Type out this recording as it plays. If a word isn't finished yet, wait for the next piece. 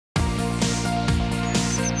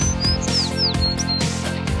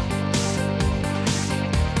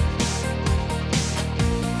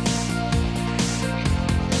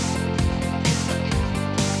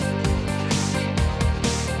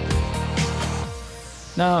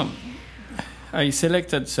Now, I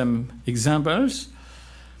selected some examples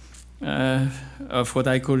of what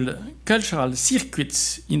I call cultural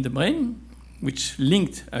circuits in the brain, which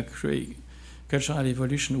linked actually cultural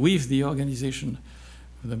evolution with the organization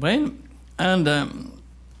of the brain. And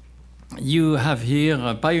you have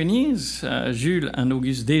here pioneers, Jules and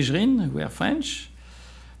Auguste Desjardins, who were French,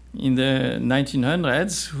 in the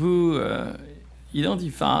 1900s, who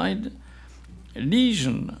identified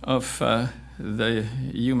lesions of the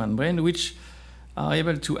human brain which are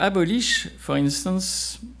able to abolish, for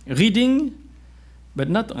instance, reading, but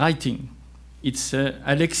not writing. It's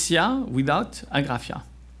alexia without agraphia.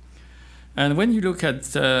 And when you look at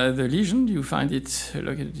the lesion, you find it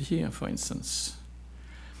located here, for instance.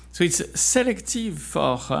 So it's selective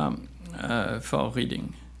for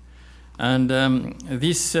reading. And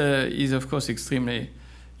this is, of course, extremely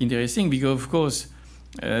interesting because, of course,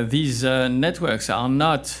 these networks are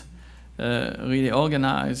not really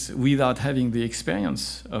organized without having the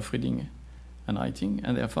experience of reading and writing.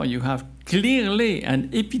 And therefore, you have clearly an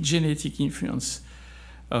epigenetic influence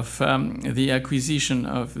of the acquisition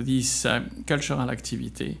of this cultural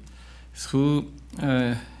activity through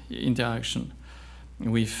interaction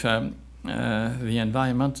with the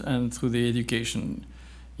environment and through the education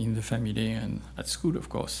in the family and at school, of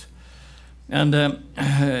course. And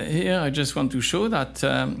here I just want to show that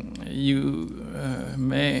you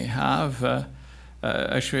may have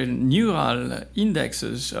actual neural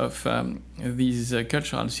indexes of these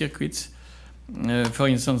cultural circuits. For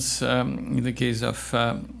instance, in the case of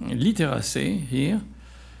literacy here,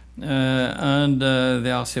 and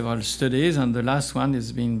there are several studies, and the last one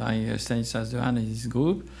is been by Stanislas Dehaene and his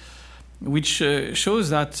group, which shows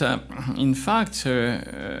that, in fact,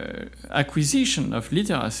 acquisition of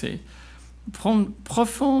literacy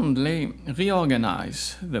profoundly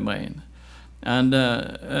reorganize the brain and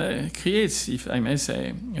creates, if I may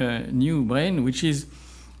say, a new brain, which is,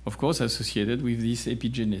 of course, associated with this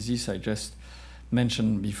epigenesis I just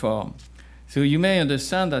mentioned before. So you may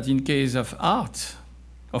understand that in case of art,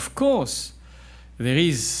 of course, there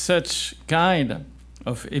is such kind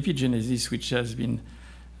of epigenesis which has been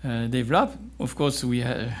developed. Of course, we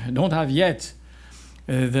don't have yet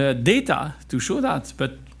the data to show that,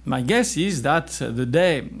 but my guess is that the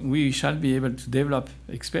day we shall be able to develop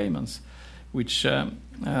experiments which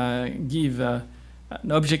give an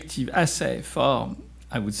objective assay for,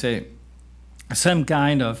 I would say, some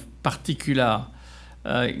kind of particular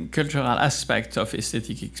cultural aspect of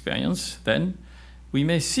aesthetic experience, then we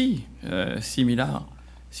may see similar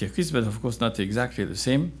circuits, but of course not exactly the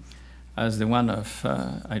same as the one of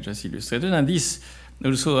I just illustrated. And this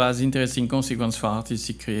also has interesting consequence for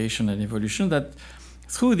artistic creation and evolution, that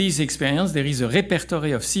through this experience there is a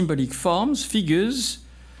repertory of symbolic forms, figures,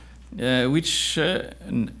 which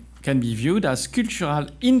can be viewed as cultural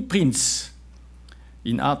imprints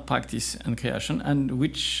in art practice and creation, and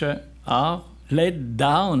which are laid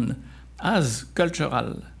down as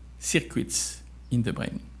cultural circuits in the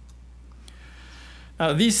brain.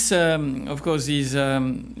 Now, this, of course, is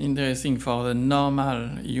interesting for the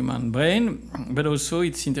normal human brain, but also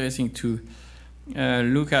it's interesting to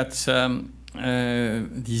look at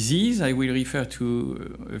disease. I will refer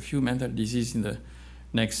to a few mental diseases in the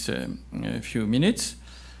next few minutes.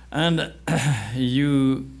 And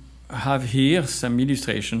you have here some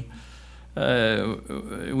illustration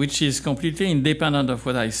which is completely independent of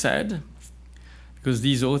what I said, because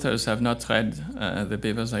these authors have not read the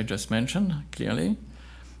papers I just mentioned, clearly.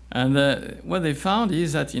 And what they found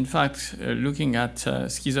is that, in fact, looking at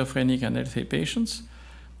schizophrenic and healthy patients,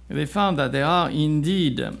 they found that there are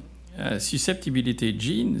indeed susceptibility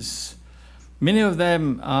genes. Many of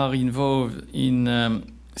them are involved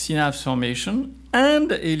in synapse formation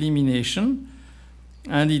and elimination.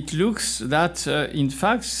 And it looks that, in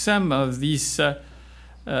fact, some of these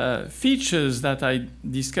features that I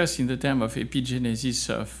discussed in the term of epigenesis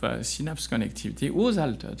of synapse connectivity was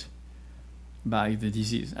altered by the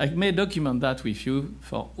disease. I may document that with you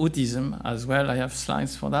for autism as well. I have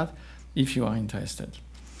slides for that if you are interested.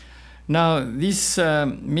 Now, this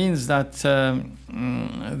means that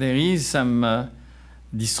there is some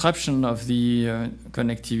disruption of the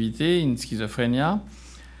connectivity in schizophrenia,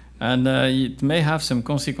 and it may have some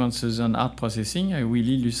consequences on art processing. I will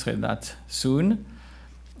illustrate that soon.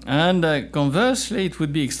 And conversely, it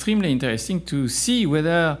would be extremely interesting to see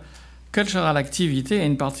whether cultural activity,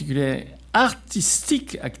 in particular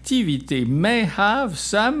artistic activity, may have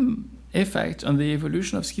some effect on the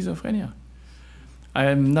evolution of schizophrenia. I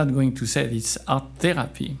am not going to say it's art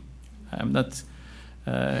therapy. I'm not,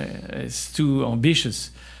 it's too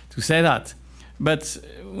ambitious to say that. But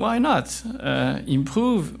why not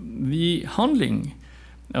improve the handling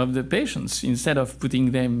of the patients instead of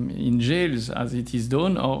putting them in jails as it is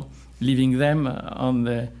done, or leaving them on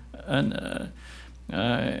the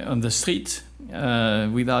street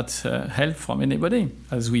without help from anybody,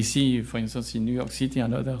 as we see, for instance, in New York City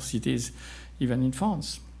and other cities, even in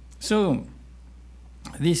France. So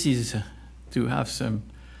this is to have some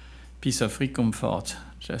piece of free comfort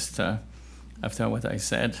just after what I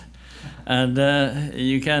said. And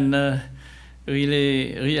you can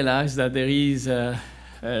really realize that there is a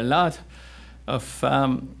lot of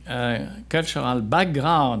cultural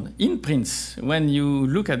background imprints when you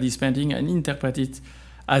look at this painting and interpret it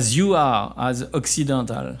as you are, as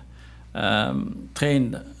Occidental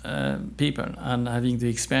trained people, and having the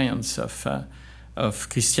experience of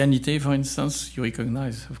Christianity, for instance. You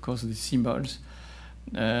recognize, of course, the symbols,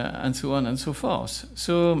 and so on and so forth.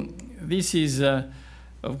 So this is,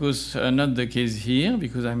 of course, not the case here,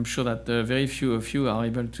 because I'm sure that very few of you are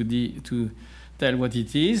able to tell what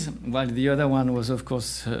it is, while the other one was, of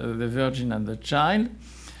course, the Virgin and the Child.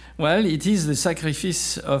 Well, it is the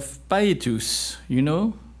sacrifice of Paetus, you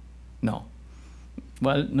know? No.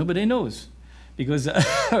 Well, nobody knows, because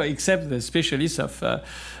except the specialists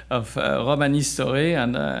of Roman history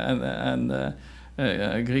and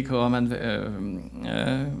Greco-Roman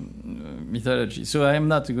mythology. So I am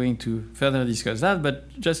not going to further discuss that, but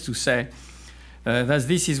just to say that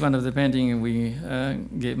this is one of the paintings we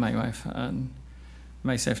gave my wife and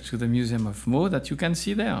myself to the Museum of Meaux that you can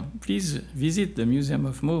see there. Please visit the Museum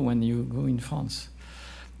of Meaux when you go in France.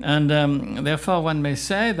 And therefore, one may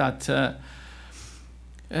say that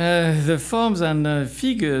the forms and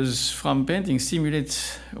figures from painting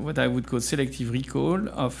stimulate what I would call selective recall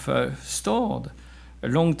of stored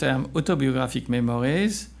long-term autobiographic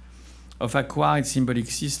memories, of acquired symbolic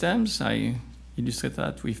systems. I illustrate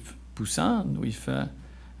that with Poussin, with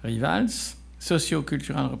Rivals,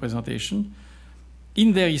 socio-cultural representation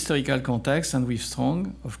in their historical context, and with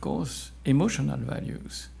strong, of course, emotional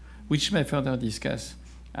values, which may further discuss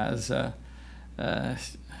as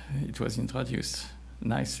it was introduced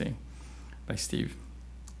nicely by Steve.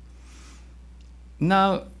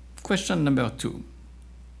 Now, question number 2.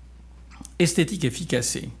 Aesthetic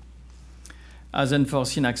efficacy as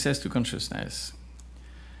unforeseen access to consciousness.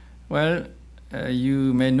 Well,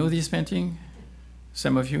 you may know this painting.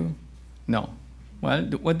 Some of you? No. Well,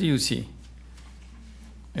 what do you see?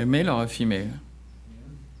 A male or a female?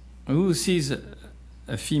 Who sees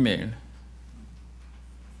a female?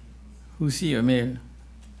 Who sees a male?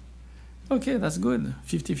 Okay, that's good.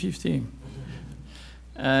 50-50.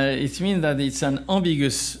 It means that it's an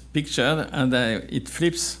ambiguous picture, and it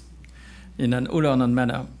flips in an all or none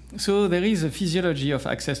manner. So there is a physiology of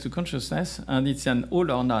access to consciousness, and it's an all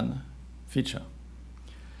or none feature.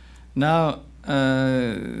 Now,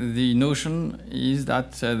 the notion is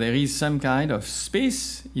that there is some kind of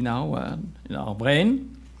space in our world, in our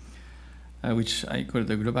brain, which I call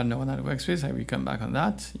the global neuronal workspace. I will come back on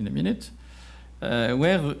that in a minute,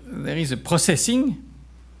 where there is a processing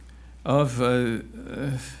of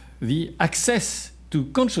the access to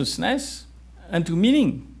consciousness and to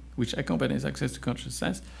meaning, which accompanies access to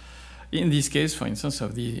consciousness, in this case, for instance,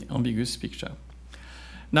 of the ambiguous picture.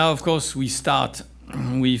 Now, of course, we start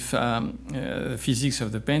with physics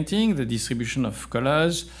of the painting, the distribution of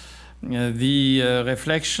colors, the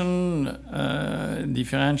reflection,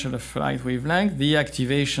 differential of light wavelength, the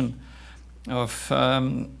activation of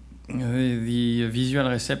the visual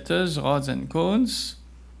receptors, rods and cones,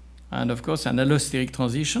 and of course an allosteric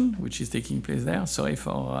transition, which is taking place there. Sorry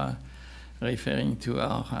for referring to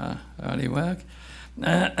our early work.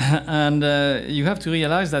 And you have to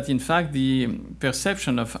realize that, in fact, the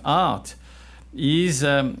perception of art is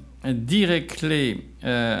directly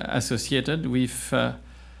associated with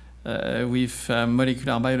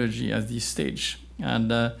molecular biology at this stage. And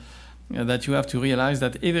that you have to realize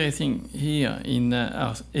that everything here in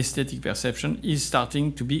our aesthetic perception is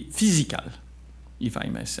starting to be physical, if I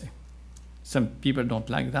may say. Some people don't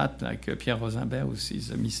like that, like Pierre Rosenberg, who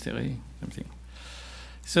sees a mystery, something.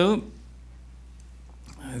 So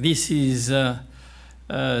this is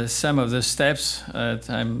some of the steps that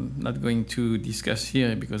I'm not going to discuss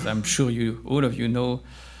here, because I'm sure all of you know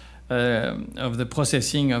of the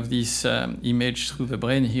processing of this image through the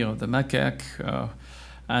brain here of the macaque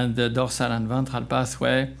and the dorsal and ventral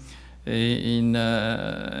pathway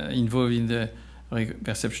involved in the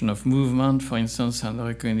perception of movement, for instance, and the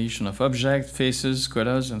recognition of objects, faces,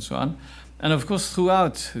 colors, and so on. And of course,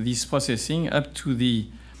 throughout this processing up to the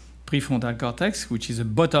prefrontal cortex, which is a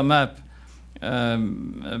bottom-up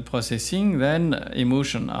processing, then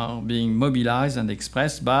emotions are being mobilized and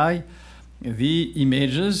expressed by the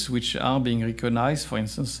images which are being recognized, for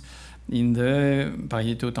instance, in the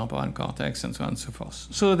parieto-temporal cortex, and so on and so forth.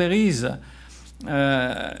 So there is,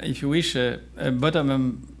 if you wish, a bottom-up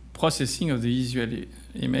processing of the visual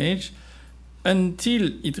image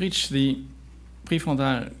until it reaches the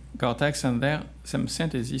prefrontal cortex, and there some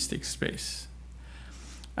synthesis takes place.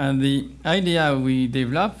 And the idea we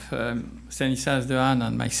develop, Stanislas Dehaene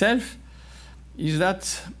and myself, is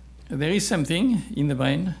that there is something in the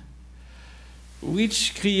brain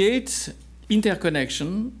which creates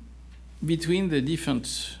interconnection between the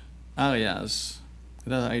different areas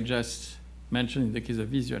that I just mentioned in the case of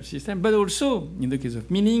visual system, but also in the case of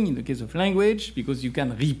meaning, in the case of language, because you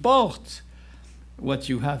can report what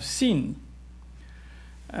you have seen.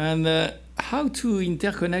 And how to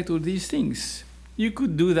interconnect all these things? You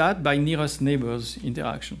could do that by nearest neighbors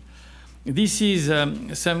interaction. This is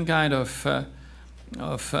some kind of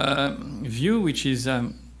view which is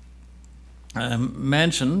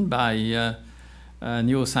mentioned by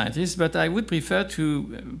neuroscientists, but I would prefer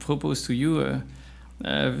to propose to you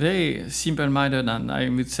a very simple-minded and I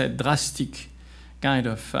would say drastic kind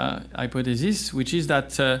of hypothesis, which is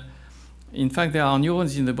that in fact there are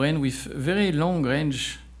neurons in the brain with very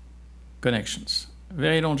long-range connections,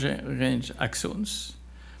 very long-range axons.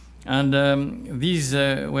 And these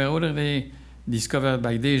were already discovered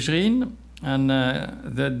by Desjardins, and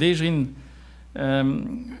the Desjardins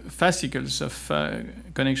fascicles of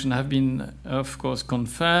connection have been, of course,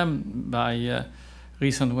 confirmed by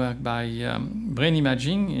recent work by brain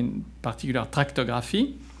imaging, in particular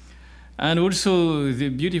tractography. And also the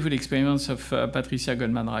beautiful experiments of Patricia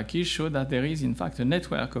Goldman-Rakic show that there is, in fact, a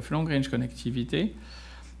network of long-range connectivity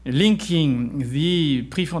linking the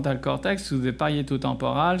prefrontal cortex to the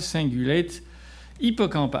parieto-temporal, cingulate,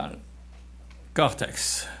 hippocampal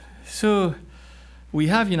cortex. So we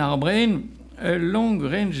have in our brain a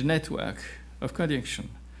long-range network of connection.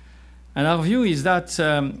 And our view is that,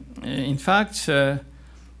 in fact,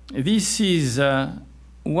 this is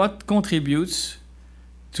what contributes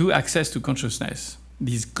to access to consciousness,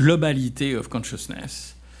 this globality of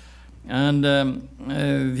consciousness. And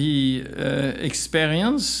the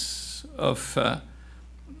experience of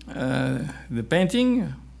the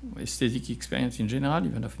painting, aesthetic experience in general,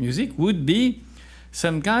 even of music, would be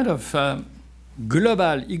some kind of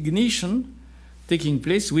global ignition taking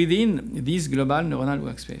place within this global neuronal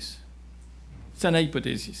workspace. It's an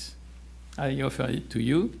hypothesis. I offer it to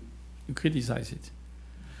you. You criticize it.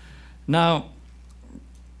 Now,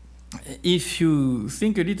 if you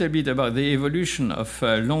think a little bit about the evolution of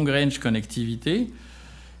long-range connectivity,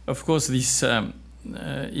 of course, this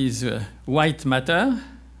is white matter.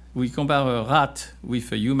 We compare a rat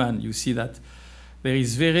with a human. You see that there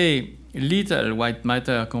is very little white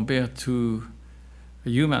matter compared to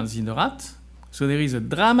humans in the rat. So there is a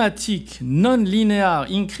dramatic, non-linear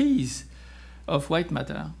increase of white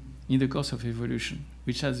matter in the course of evolution,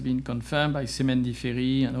 which has been confirmed by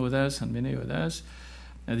Semendiferi and others and many others.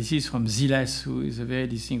 This is from Ziles, who is a very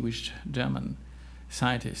distinguished German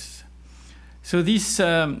scientist. So this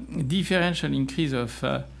differential increase of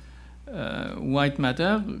white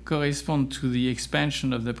matter corresponds to the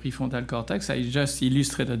expansion of the prefrontal cortex. I just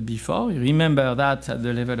illustrated before. You remember that at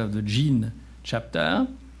the level of the gene chapter.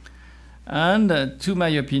 And to my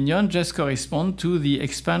opinion, just correspond to the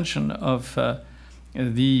expansion of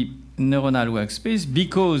the neuronal workspace,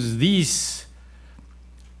 because this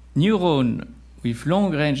neuron with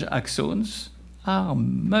long-range axons are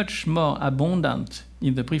much more abundant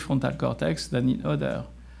in the prefrontal cortex than in other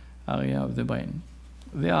areas of the brain.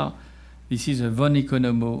 This is a von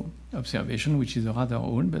Economo observation, which is rather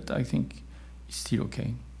old, but I think it's still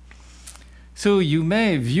okay. So you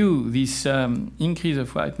may view this increase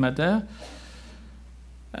of white matter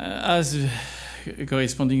as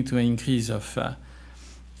corresponding to an increase of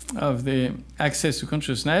the access to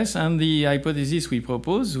consciousness, and the hypothesis we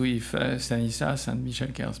propose with Stanislas and Michel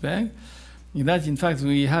Kersberg is that, in fact,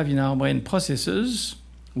 we have in our brain processes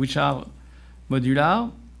which are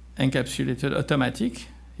modular, encapsulated, automatic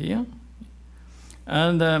here,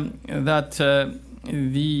 and that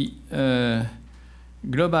the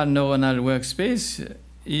global neuronal workspace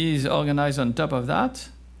is organized on top of that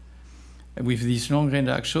with this long-range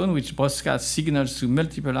action, which broadcasts signals to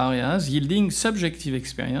multiple areas, yielding subjective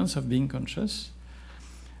experience of being conscious,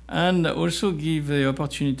 and also give the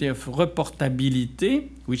opportunity of reportability,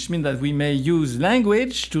 which means that we may use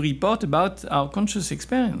language to report about our conscious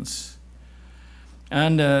experience.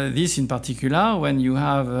 And this in particular, when you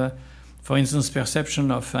have, for instance, perception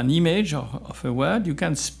of an image or of a word, you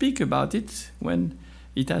can speak about it when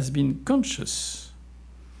it has been conscious.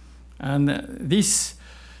 And this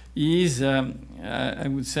is, I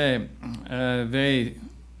would say, very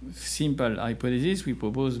simple hypothesis we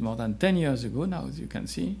proposed more than 10 years ago now, as you can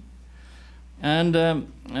see. And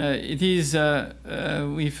it is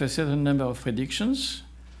with a certain number of predictions.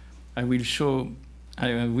 I will show,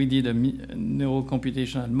 we did a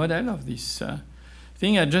neurocomputational model of this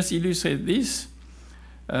thing. I just illustrate this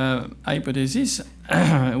hypothesis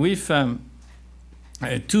with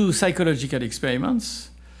two psychological experiments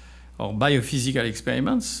or biophysical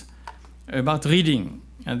experiments about reading,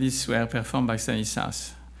 and these were performed by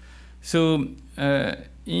Stanislas. So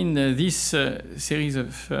in this series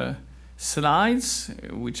of slides,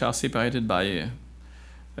 which are separated by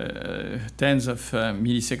tens of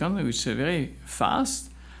milliseconds, which is very fast,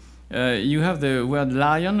 you have the word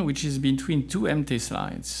lion, which is between two empty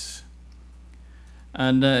slides.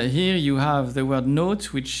 And here you have the word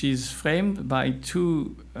note, which is framed by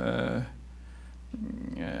two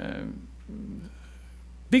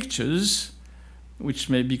pictures, which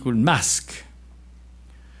may be called mask.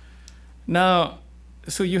 Now,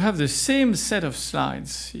 so you have the same set of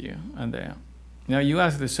slides here and there. Now you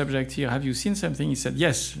ask the subject here, have you seen something? He said,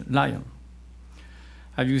 yes, lion.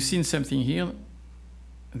 Have you seen something here?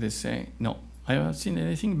 They say, no, I haven't seen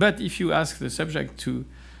anything. But if you ask the subject to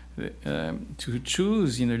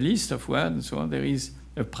choose in a list of words and so on, there is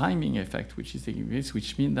a priming effect which is taking place,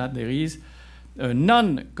 which means that there is a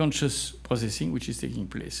non-conscious processing which is taking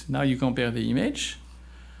place. Now you compare the image,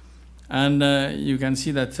 and you can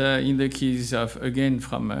see that in the case of, again,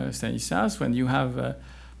 from Stanislas, when you have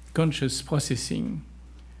conscious processing,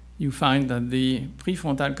 you find that the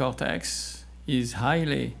prefrontal cortex is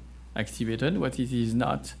highly activated, what it is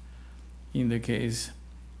not in the case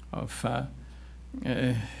of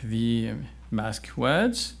the mask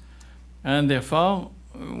words. And therefore,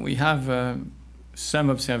 we have some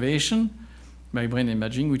observation by brain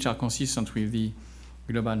imaging which are consistent with the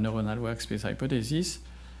global neuronal workspace hypothesis.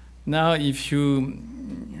 Now, if you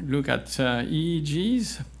look at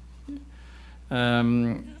EEGs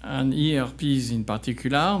and ERPs in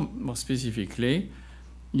particular, more specifically,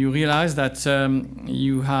 you realize that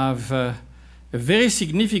you have a very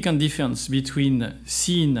significant difference between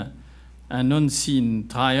seen and unseen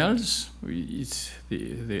trials. It's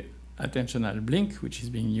the attentional blink which is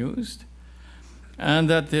being used, and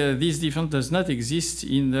that this difference does not exist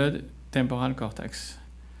in the temporal cortex.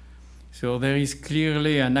 So there is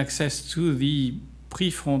clearly an access to the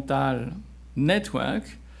prefrontal network,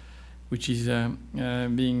 which is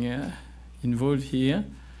being involved here.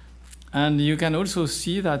 And you can also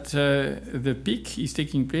see that the peak is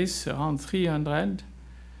taking place around 300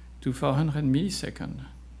 to 400 milliseconds.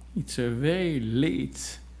 It's a very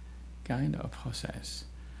late kind of process.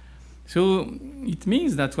 So it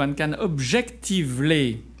means that one can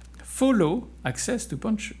objectively follow access to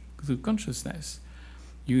consciousness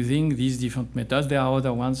using these different methods. There are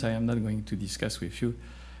other ones I am not going to discuss with you,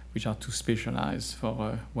 which are too specialized for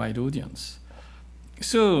a wide audience.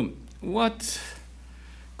 So what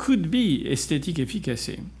could be aesthetic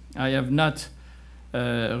efficacy? I have not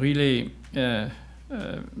really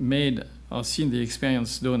made or seen the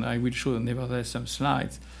experience done. I will show nevertheless some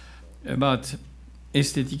slides about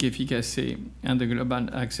aesthetic efficacy and the global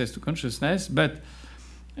access to consciousness. But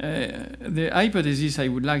the hypothesis I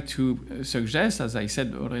would like to suggest, as I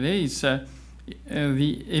said already, is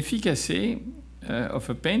the efficacy of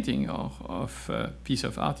a painting or of a piece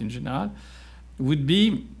of art in general would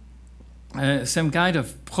be some kind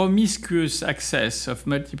of promiscuous access of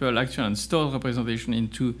multiple actual and stored representation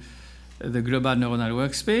into the global neuronal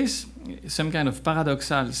workspace, some kind of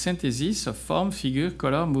paradoxal synthesis of form, figure,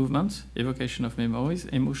 color, movement, evocation of memories,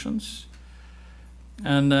 emotions.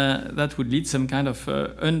 And that would lead some kind of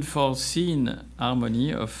unforeseen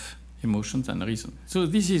harmony of emotions and reason. So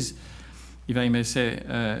this is, if I may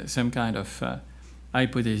say, some kind of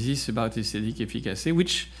hypothesis about aesthetic efficacy,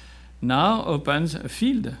 which now opens a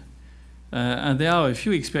field. And there are a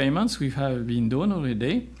few experiments which have been done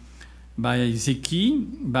already by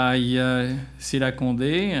Zeki, by Céla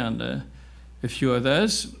Condé, and a few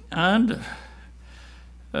others. And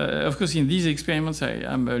of course, in these experiments, I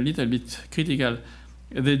am a little bit critical.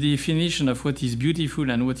 The definition of what is beautiful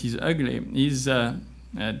and what is ugly is,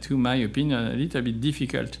 to my opinion, a little bit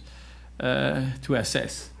difficult to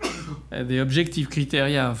assess. The objective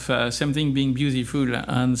criteria of something being beautiful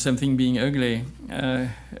and something being ugly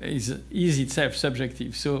is itself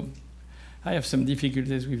subjective. So I have some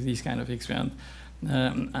difficulties with this kind of experiment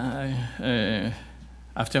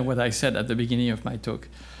after what I said at the beginning of my talk.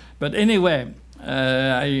 But anyway,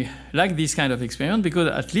 I like this kind of experiment because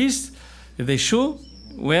at least they show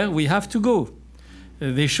where we have to go.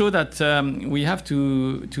 They show that we have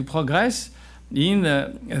to progress in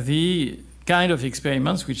the kind of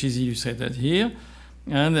experiments which is illustrated here,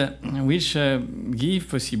 and which give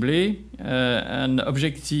possibly an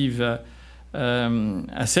objective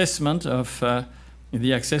assessment of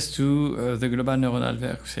the access to the global neuronal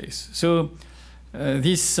workspace. So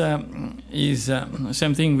this is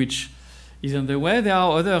something which is on the way. There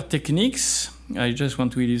are other techniques. I just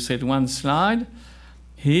want to illustrate one slide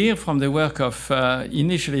here from the work of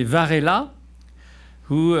initially Varela,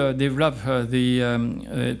 who developed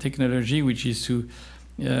the technology which is to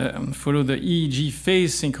follow the EEG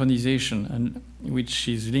phase synchronization, and which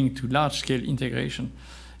is linked to large-scale integration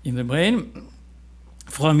in the brain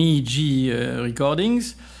from EEG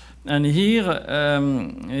recordings. And here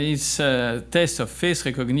is a test of face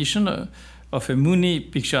recognition of a Mooney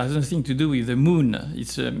picture. It has nothing to do with the moon.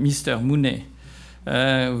 It's Mr. Mooney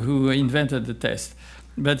who invented the test.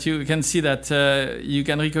 But you can see that you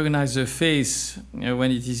can recognize the face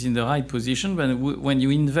when it is in the right position. When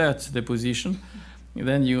you invert the position,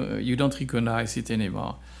 then you don't recognize it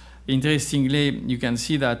anymore. Interestingly, you can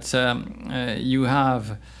see that you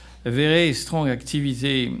have a very strong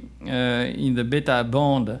activity in the beta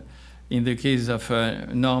band in the case of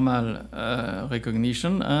normal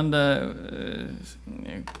recognition, and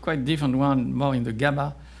quite different one more in the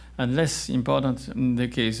gamma, and less important in the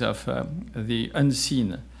case of the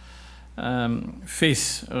unseen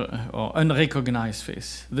face or unrecognized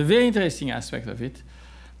face. The very interesting aspect of it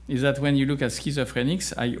is that when you look at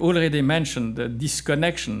schizophrenics, I already mentioned the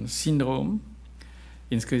disconnection syndrome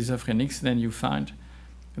in schizophrenics, then you find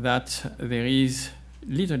that there is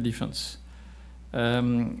little difference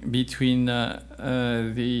between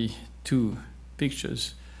the two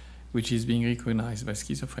pictures which is being recognized by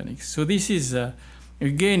schizophrenics. So this is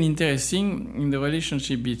again interesting in the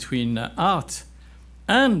relationship between art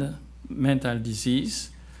and mental disease.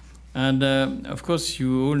 And of course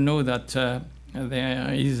you all know that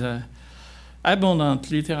there is abundant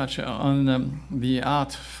literature on the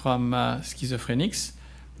art from schizophrenics.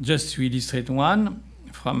 Just to illustrate one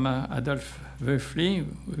from Adolf Wöfli,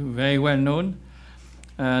 very well known,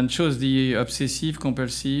 and shows the obsessive,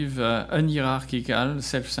 compulsive, unhierarchical,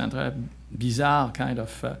 self-centered, bizarre kind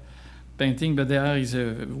of painting. But there is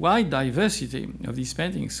a wide diversity of these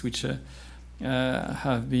paintings which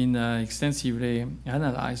have been extensively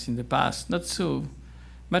analyzed in the past, not so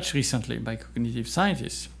much recently by cognitive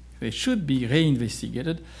scientists. They should be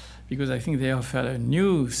reinvestigated because I think they offer a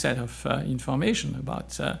new set of information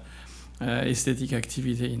about aesthetic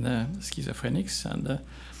activity in schizophrenics. And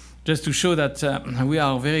just to show that we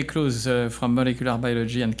are very close from molecular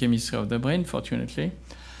biology and chemistry of the brain, fortunately.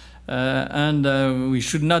 And we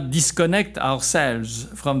should not disconnect ourselves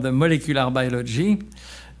from the molecular biology.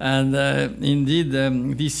 And indeed,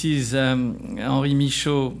 this is Henri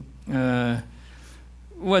Michaud,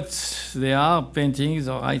 what they are, paintings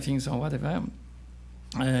or writings or whatever,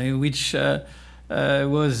 which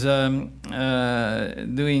was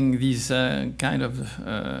doing this kind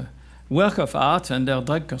of work of art under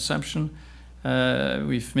drug consumption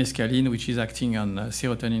with mescaline, which is acting on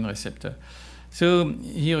serotonin receptor. So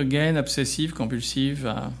here again, obsessive, compulsive,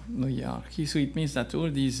 no hierarchy. So it means that all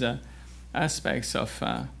these aspects of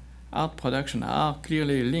art production are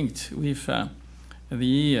clearly linked with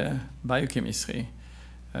the biochemistry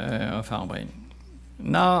of our brain.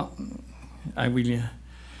 Now, I will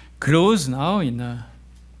close now in the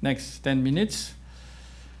next 10 minutes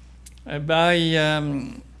by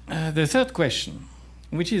the third question,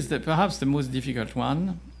 which is perhaps the most difficult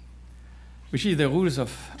one, which is the rules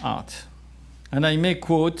of art. And I may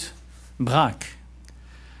quote Braque.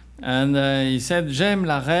 And he said, "J'aime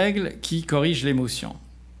la règle qui corrige l'émotion."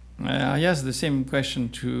 I asked the same question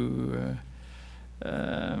to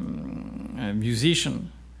a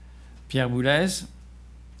musician, Pierre Boulez.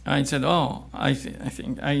 And he said, "Oh, I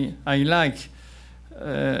think I like,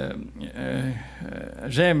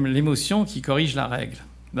 j'aime l'émotion qui corrige la règle."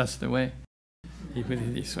 That's the way he put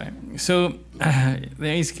it this way. So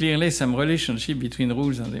there is clearly some relationship between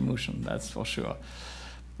rules and emotion, that's for sure.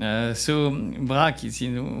 So Braque is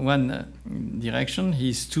in one direction.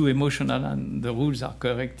 He's too emotional and the rules are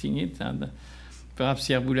correcting it. And perhaps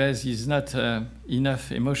Pierre Boulez is not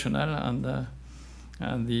enough emotional,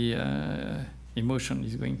 and the emotion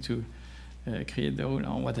is going to create the rule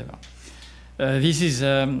or whatever. This is,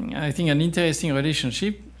 I think, an interesting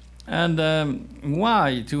relationship. And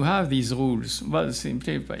why to have these rules? Well,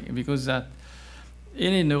 simply because that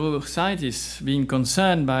any neuroscientist being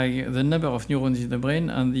concerned by the number of neurons in the brain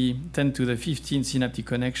and the 10 to the 15 synaptic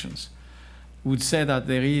connections would say that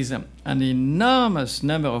there is an enormous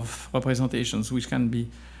number of representations which can be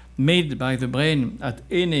made by the brain at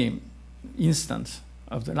any instant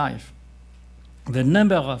of the life. The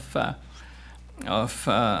number of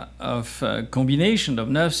combination of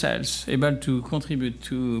nerve cells able to contribute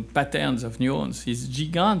to patterns of neurons is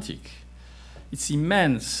gigantic. It's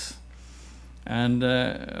immense. And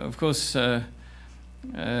of course,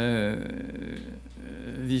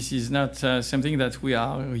 this is not something that we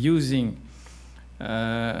are using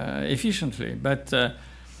efficiently. But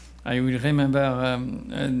I will remember a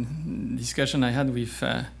discussion I had with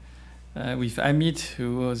Amit,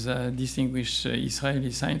 who was a distinguished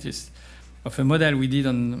Israeli scientist, of a model we did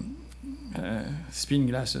on spin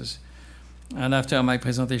glasses. And after my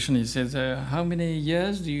presentation, he said, how many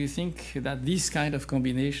years do you think that this kind of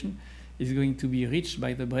combination is going to be reached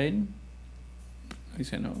by the brain? I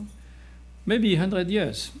said, no, maybe 100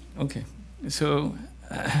 years. Okay, so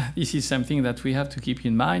this is something that we have to keep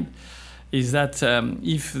in mind, is that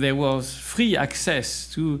if there was free access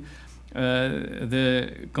to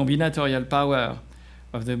the combinatorial power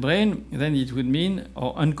of the brain, then it would mean,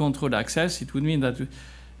 or uncontrolled access, it would mean that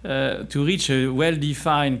to reach a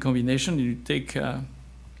well-defined combination, it would take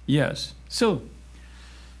years. So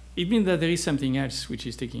it means that there is something else which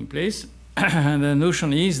is taking place. And the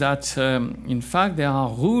notion is that, in fact, there are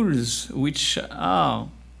rules which are,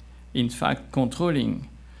 in fact, controlling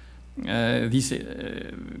this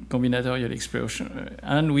combinatorial explosion,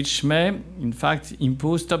 and which may, in fact,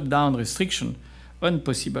 impose top-down restriction on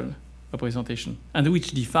possible representation, and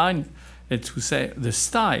which define, let's say, the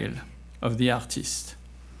style of the artist.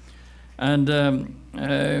 And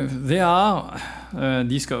there are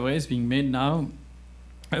discoveries being made now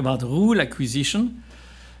about rule acquisition,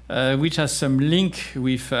 which has some link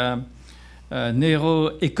with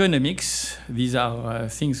neuroeconomics. These are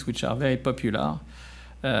things which are very popular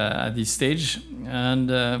at this stage,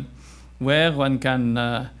 and where one can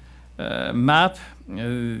map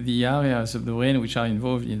the areas of the brain which are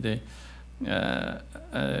involved in the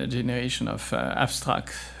generation of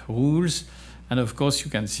abstract rules. And of course,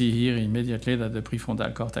 you can see here immediately that the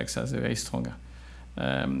prefrontal cortex has a very strong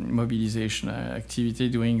mobilization activity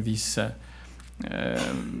during this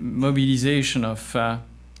mobilization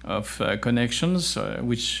of connections,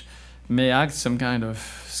 which may act some kind of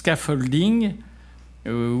scaffolding,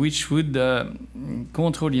 which would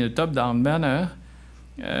control in a top-down manner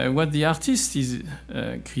what the artist is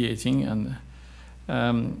creating, and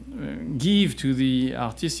give to the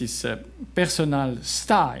artist his personal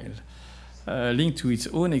style, linked to its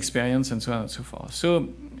own experience, and so on and so forth. So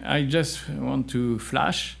I just want to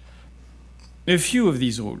flash a few of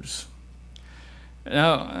these rules.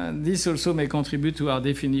 Now, this also may contribute to our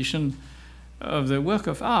definition of the work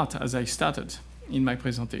of art, as I started in my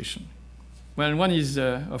presentation. Well, one is,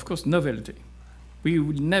 of course, novelty. We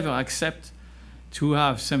would never accept to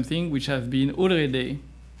have something which has been already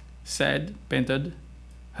said, painted,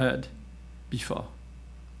 heard before.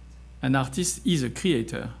 An artist is a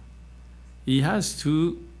creator. He has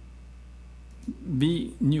to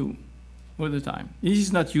be new all the time. This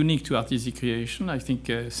is not unique to artistic creation. I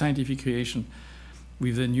think scientific creation,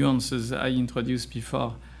 with the nuances I introduced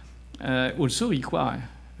before, also require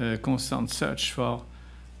a constant search for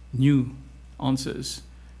new answers,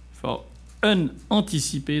 for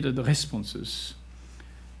unanticipated responses.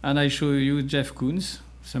 And I show you Jeff Koons.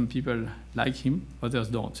 Some people like him, others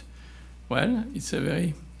don't. Well, it's a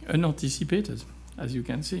very unanticipated, as you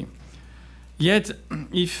can see. Yet,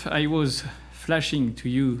 if I was flashing to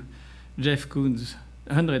you Jeff Koons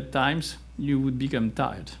 100 times, you would become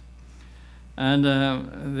tired. And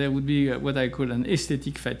there would be what I call an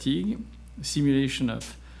aesthetic fatigue, simulation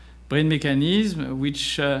of brain mechanism,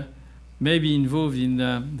 which may be involved in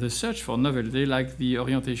the search for novelty, like the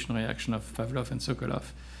orientation reaction of Pavlov and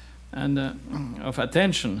Sokolov, and of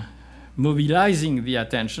attention, mobilizing the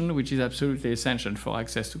attention, which is absolutely essential for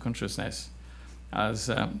access to consciousness, as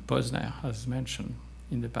Posner has mentioned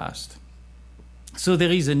in the past. So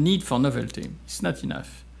there is a need for novelty. It's not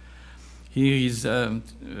enough. Here is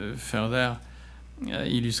further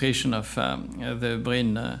illustration of the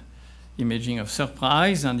brain imaging of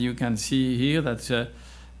surprise, and you can see here that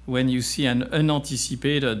when you see an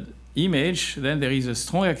unanticipated image, then there is a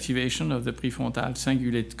strong activation of the prefrontal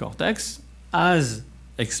cingulate cortex, as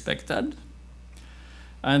expected.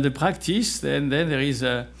 And the practice, then there is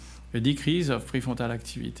a decrease of prefrontal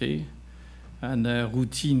activity and a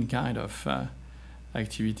routine kind of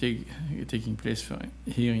activity taking place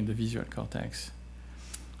here in the visual cortex.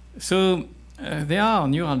 So there are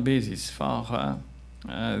neural bases for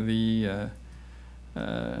the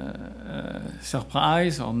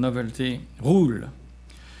surprise or novelty rule.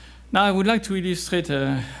 Now I would like to illustrate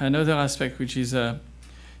another aspect which is,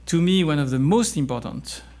 to me, one of the most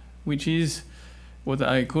important, which is what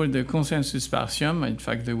I call the consensus partium. In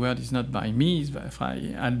fact, the word is not by me, it's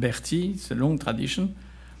by Alberti. It's a long tradition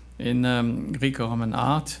in Greek or Roman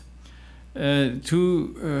art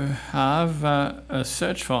to have a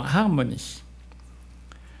search for harmony,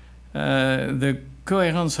 the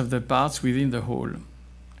coherence of the parts within the whole.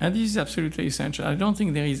 And this is absolutely essential. I don't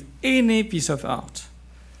think there is any piece of art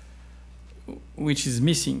which is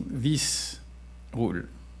missing this rule.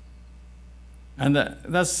 And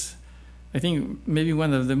that's, I think, maybe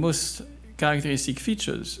one of the most characteristic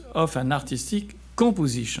features of an artistic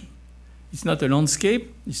composition. It's not a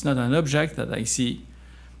landscape, it's not an object that I see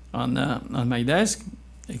on my desk,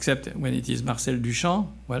 except when it is Marcel Duchamp.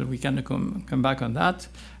 Well, we can come back on that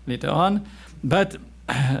later on. But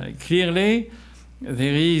clearly,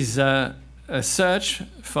 there is a search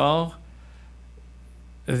for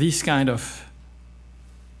this kind of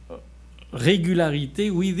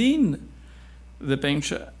regularity within the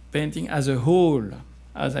painting as a whole,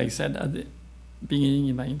 as I said at the beginning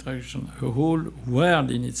in my introduction, a whole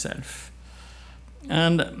world in itself.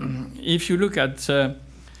 And if you look at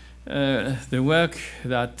the work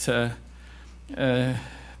that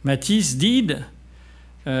Matisse did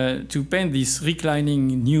to paint this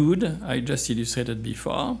reclining nude I just illustrated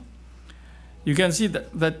before, you can see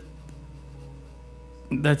that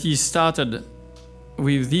he started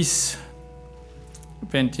with this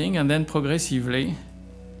painting and then progressively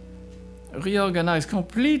reorganized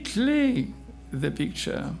completely the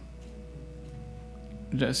picture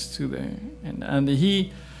just to the end. And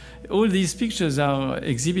all these pictures are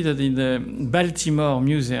exhibited in the Baltimore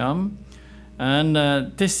Museum and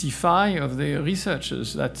testify of the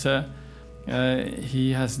researches that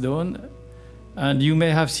he has done. And you may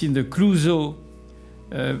have seen the Clouseau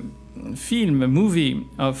movie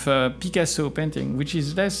of Picasso painting, which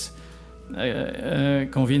is less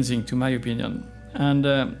convincing to my opinion. And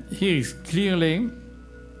here is clearly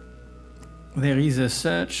there is a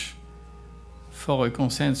search for a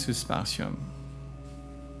consensus partium.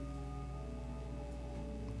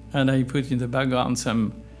 And I put in the background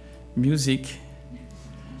some music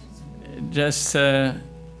just to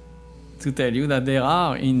tell you that there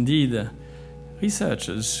are indeed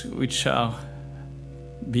researches which are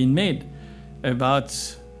being made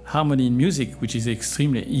about harmony in music, which is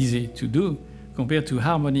extremely easy to do, compared to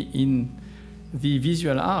harmony in the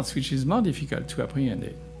visual arts, which is more difficult to apprehend.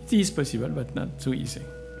 It is possible, but not too easy.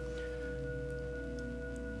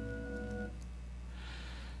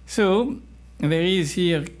 So there is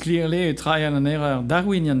here clearly a trial and error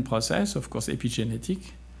Darwinian process, of course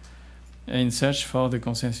epigenetic, in search for the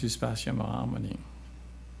consensus partium or harmony.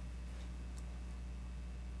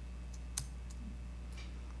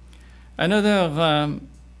 Another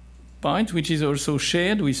point which is also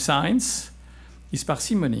shared with science is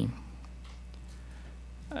parsimony.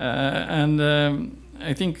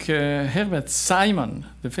 I think Herbert Simon,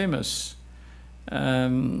 the famous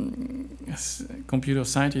computer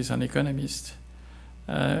scientist and economist,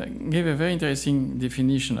 gave a very interesting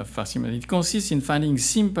definition of parsimony. It consists in finding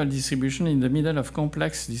simple distribution in the middle of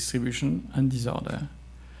complex distribution and disorder.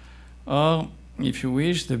 Or, if you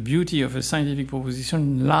wish, the beauty of a scientific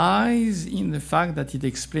proposition lies in the fact that it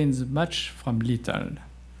explains much from little.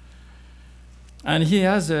 And he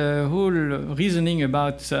has a whole reasoning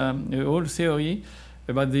about, a whole theory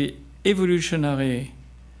about the evolutionary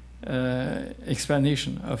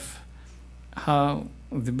explanation of how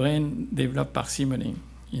the brain developed parsimony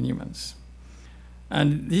in humans.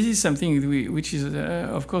 And this is something which is,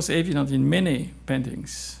 of course, evident in many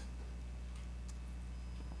paintings.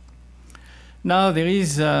 Now there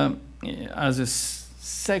is, as a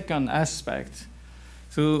second aspect,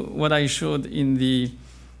 so what I showed in the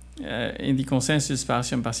consensus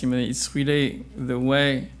partium parsimony, it's really the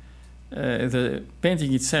way the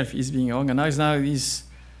painting itself is being organized. Now is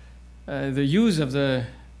the use of the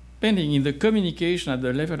painting in the communication at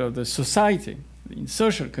the level of the society, in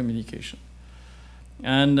social communication.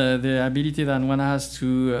 And the ability that one has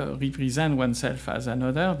to represent oneself as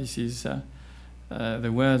another. This is,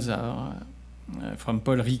 the words are from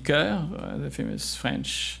Paul Ricoeur, the famous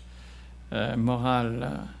French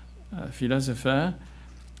moral philosopher,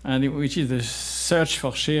 and which is the search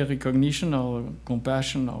for shared recognition or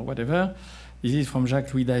compassion or whatever. This is from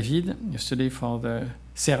Jacques-Louis David, yesterday for the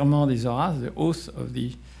Serment des Horaces, the oath of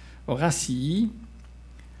the Horacii.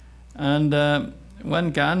 And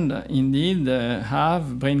one can indeed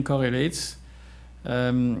have brain correlates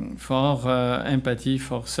for empathy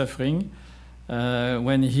for suffering.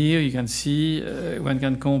 When here you can see, one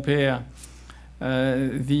can compare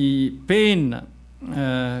the pain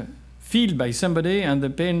felt by somebody and the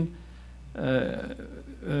pain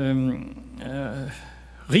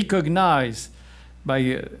recognized by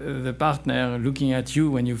the partner looking at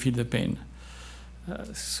you when you feel the pain.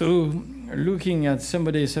 So looking at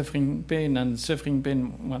somebody suffering pain and suffering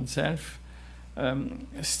pain oneself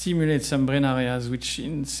stimulates some brain areas which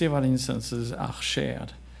in several instances are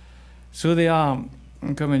shared. So they are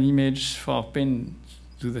a common image for pain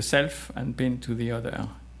to the self and pain to the other.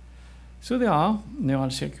 So there are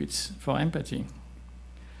neural circuits for empathy.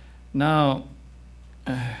 Now,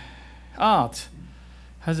 art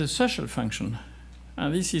has a social function.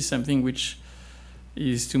 And this is something which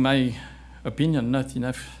is, to my opinion, not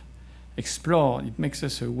enough explored. It makes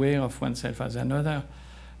us aware of oneself as another.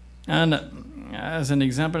 And as an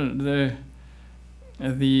example,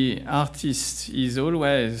 the artist is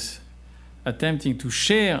always attempting to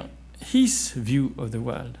share his view of the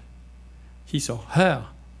world, his or her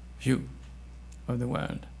view of the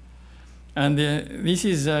world. And this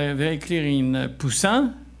is very clear in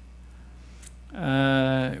Poussin,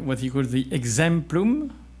 what he calls the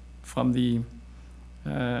exemplum from the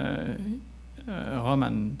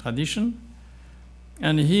Roman tradition.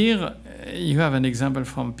 And here you have an example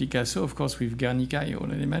from Picasso, of course, with Guernica, you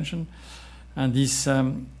already mentioned, and this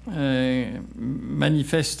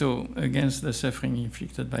manifesto against the suffering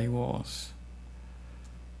inflicted by wars.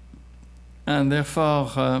 And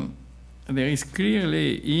therefore, there is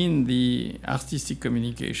clearly in the artistic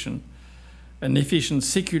communication an efficient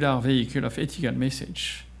secular vehicle of ethical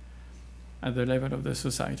message at the level of the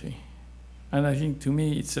society. And I think, to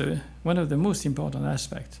me, it's one of the most important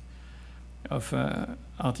aspects of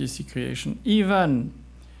artistic creation, even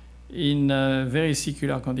in very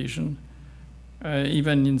secular conditions,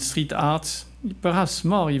 even in street art, perhaps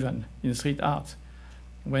more even in street art,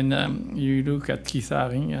 when you look at Keith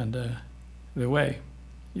Haring and the way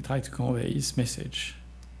he tried to convey his message.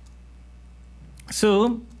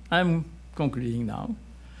 So I'm concluding now.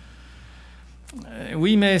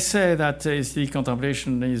 We may say that aesthetic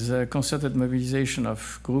contemplation is a concerted mobilization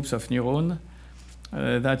of groups of neurons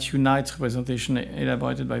that unite representation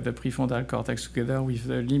elaborated by the prefrontal cortex together with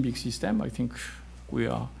the limbic system. I think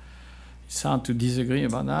it's hard to disagree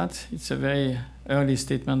about that. It's a very early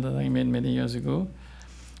statement that I made many years ago.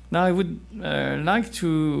 Now I would like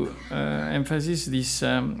to emphasize this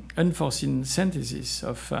unforeseen synthesis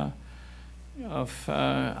of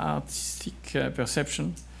artistic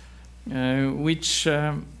perception, which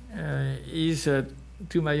is,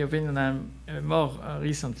 to my opinion, a more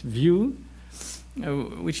recent view,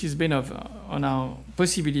 which is based on our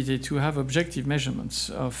possibility to have objective measurements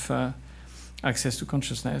of access to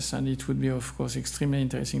consciousness, and it would be, of course, extremely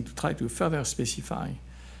interesting to try to further specify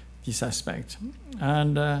this aspect.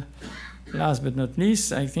 And last but not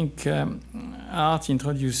least, I think art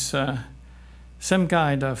introduces some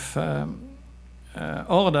kind of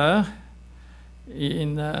order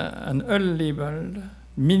in an unlabeled,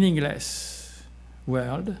 meaningless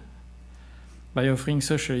world by offering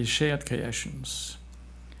socially shared creations.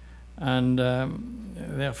 And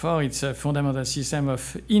therefore, it's a fundamental system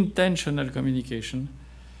of intentional communication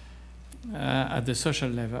at the social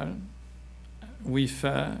level with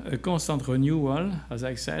a constant renewal, as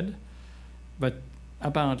I said, but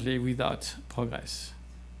apparently without progress.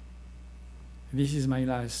 This is my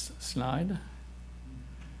last slide.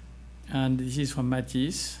 And this is from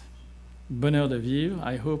Matisse, Bonheur de vivre.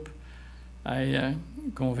 I hope I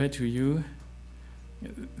convey to you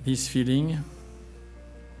this feeling.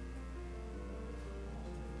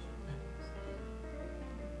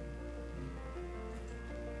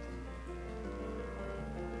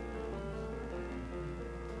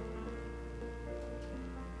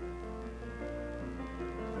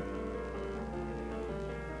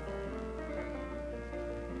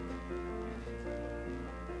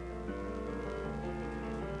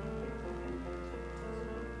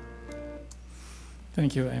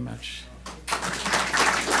 Thank you very much.